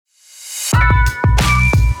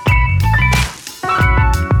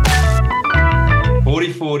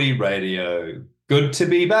40 Radio. Good to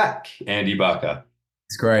be back, Andy Barker.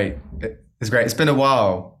 It's great. It's great. It's been a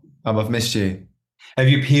while. I've missed you. Have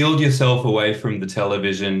you peeled yourself away from the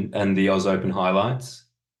television and the Aus Open highlights?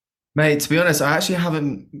 Mate, to be honest, I actually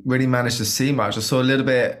haven't really managed to see much. I saw a little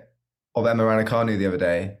bit of Emma Raducanu the other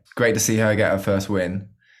day. Great to see her get her first win.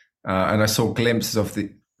 And I saw glimpses of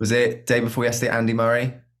was it day before yesterday, Andy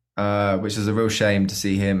Murray, which is a real shame to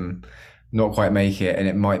see him not quite make it. And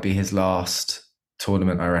it might be his last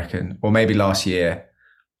tournament, I reckon. Or maybe last year.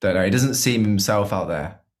 Don't know. He doesn't seem himself out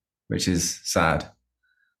there, which is sad.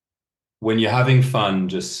 When you're having fun,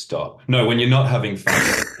 just stop. No, when you're not having fun,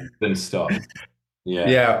 then stop.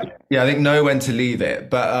 Yeah. Yeah. I think know when to leave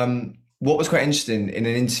it. But what was quite interesting in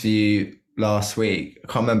an interview last week, I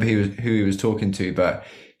can't remember who he was talking to, but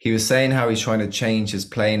he was saying how he's trying to change his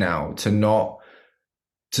play now to not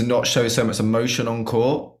show so much emotion on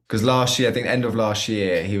court. Because last year, I think end of last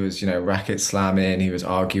year, he was, racket slamming, he was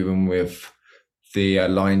arguing with the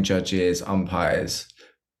line judges, umpires.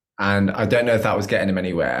 And I don't know if that was getting him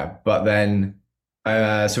anywhere. But then,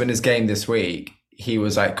 so in his game this week, he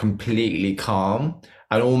was like completely calm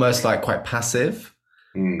and almost like quite passive.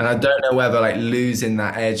 And I don't know whether like losing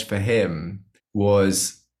that edge for him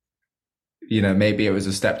was, maybe it was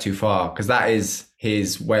a step too far, because that is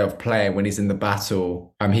his way of playing when he's in the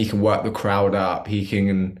battle. He can work the crowd up. He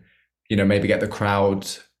can, maybe get the crowd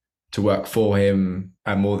to work for him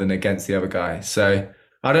and more than against the other guy. So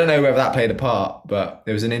I don't know whether that played a part, but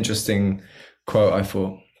it was an interesting quote, I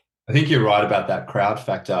thought. I think you're right about that crowd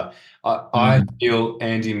factor. I feel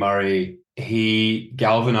Andy Murray, he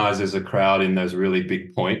galvanizes a crowd in those really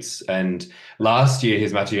big points. And last year,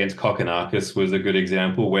 his match against Kokkinakis was a good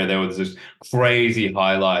example where there was this crazy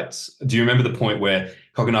highlights. Do you remember the point where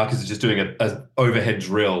Kokkinakis is just doing a overhead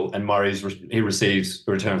drill and he returns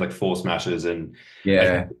like 4 smashes, and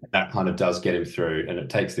Yeah. that kind of does get him through and it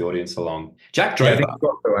takes the audience along. Jack Yeah, I Draper. think he's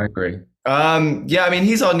got so angry. Yeah, I mean,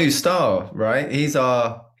 he's our new star, right? He's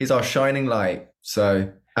our shining light.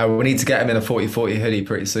 So we need to get him in a 40-40 hoodie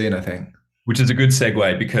pretty soon, I think. Which is a good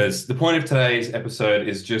segue, because the point of today's episode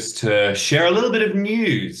is just to share a little bit of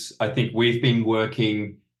news. I think we've been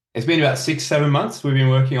working, it's been about 6-7 months. We've been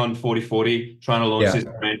working on 40-40, trying to launch this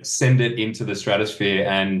brand, send it into the stratosphere,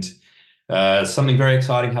 and something very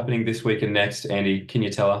exciting happening this week and next. Andy, can you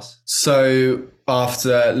tell us? So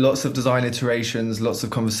after lots of design iterations, lots of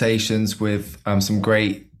conversations with some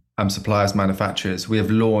great suppliers, manufacturers, we have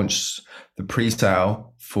launched the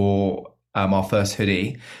pre-sale for our first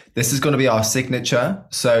hoodie. This is going to be our signature.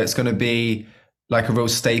 So it's going to be like a real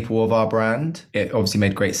staple of our brand. It obviously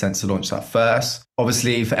made great sense to launch that first.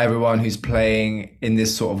 Obviously, for everyone who's playing in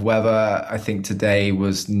this sort of weather, I think today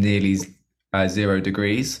was nearly 0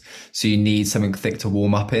 degrees. So you need something thick to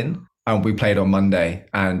warm up in. And we played on Monday.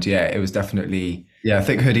 And yeah, it was definitely,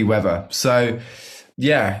 thick hoodie weather. So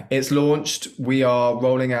yeah, it's launched. We are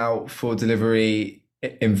rolling out for delivery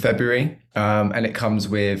in February. And it comes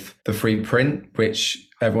with the free print, which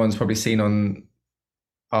everyone's probably seen on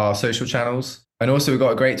our social channels. And also we've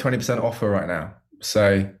got a great 20% offer right now.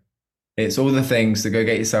 So it's all the things to go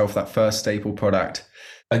get yourself that first staple product.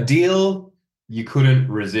 A deal you couldn't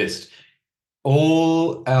resist.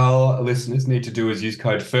 All our listeners need to do is use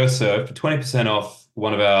code FIRSTSERVE for 20% off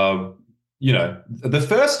one of our, the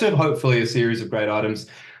first of hopefully a series of great items.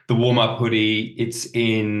 The warm-up hoodie, it's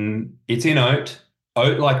in oat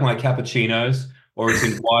like my cappuccinos, or it's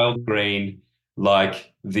in wild green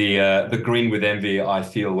like the green with envy I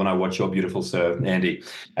feel when I watch your beautiful serve, Andy.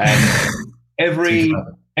 And every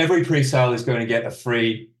pre-sale is going to get a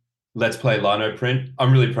free Let's Play lino print.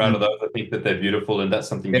 I'm really proud of those. I think that they're beautiful, and that's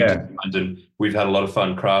something you designed, and we've had a lot of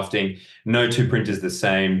fun crafting. No two print is the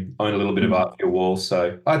same. Own a little bit of art for your wall.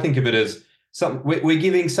 So I think of it as something. We're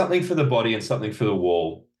giving something for the body and something for the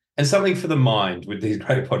wall and something for the mind with these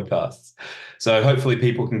great podcasts. So hopefully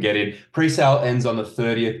people can get in. Pre-sale ends on the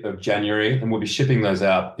 30th of January, and we'll be shipping those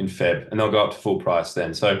out in Feb, and they'll go up to full price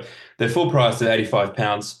then. So they're full price at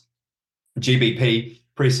 £85. GBP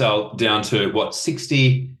pre-sale down to what,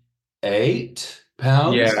 £68?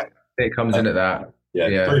 Yeah, it comes in at that. Yeah,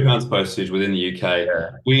 £3 postage within the UK.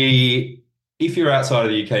 Yeah. If you're outside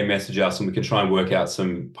of the UK, message us and we can try and work out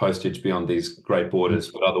some postage beyond these great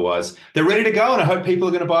borders. But otherwise, they're ready to go, and I hope people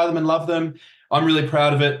are going to buy them and love them. I'm really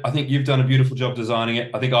proud of it. I think you've done a beautiful job designing it.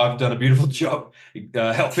 I think I've done a beautiful job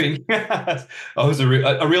helping. It was a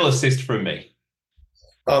real assist from me.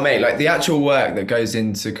 Oh, mate, like the actual work that goes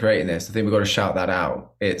into creating this, I think we've got to shout that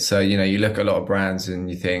out. It's, you look at a lot of brands and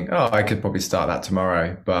you think, oh, I could probably start that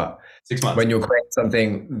tomorrow. But 6 months. When you're creating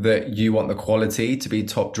something that you want the quality to be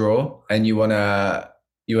top drawer, and you want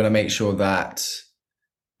to make sure that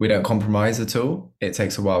we don't compromise at all. It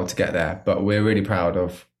takes a while to get there, but we're really proud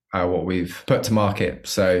of what we've put to market.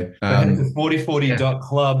 So So head to yeah,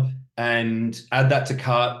 4040.club and add that to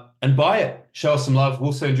cart and buy it. Show us some love.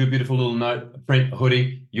 We'll send you a beautiful little note, a print, a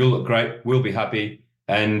hoodie. You'll look great. We'll be happy.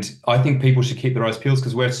 And I think people should keep their eyes peeled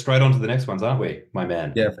because we're straight on to the next ones, aren't we, my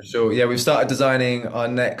man? yeah, for sure. Yeah, we've started designing our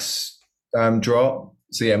next drop.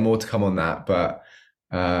 So yeah, more to come on that. But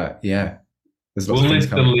yeah, there's lots We'll of things lift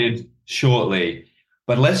the coming. lid shortly.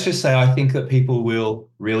 But let's just say I think that people will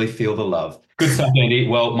really feel the love. Good stuff, Andy.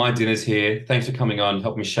 Well, my dinner's here. Thanks for coming on.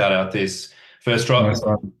 Help me shout out this first drop. Nice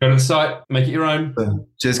one. Go to the site, make it your own.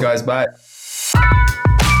 Cheers, guys. Bye.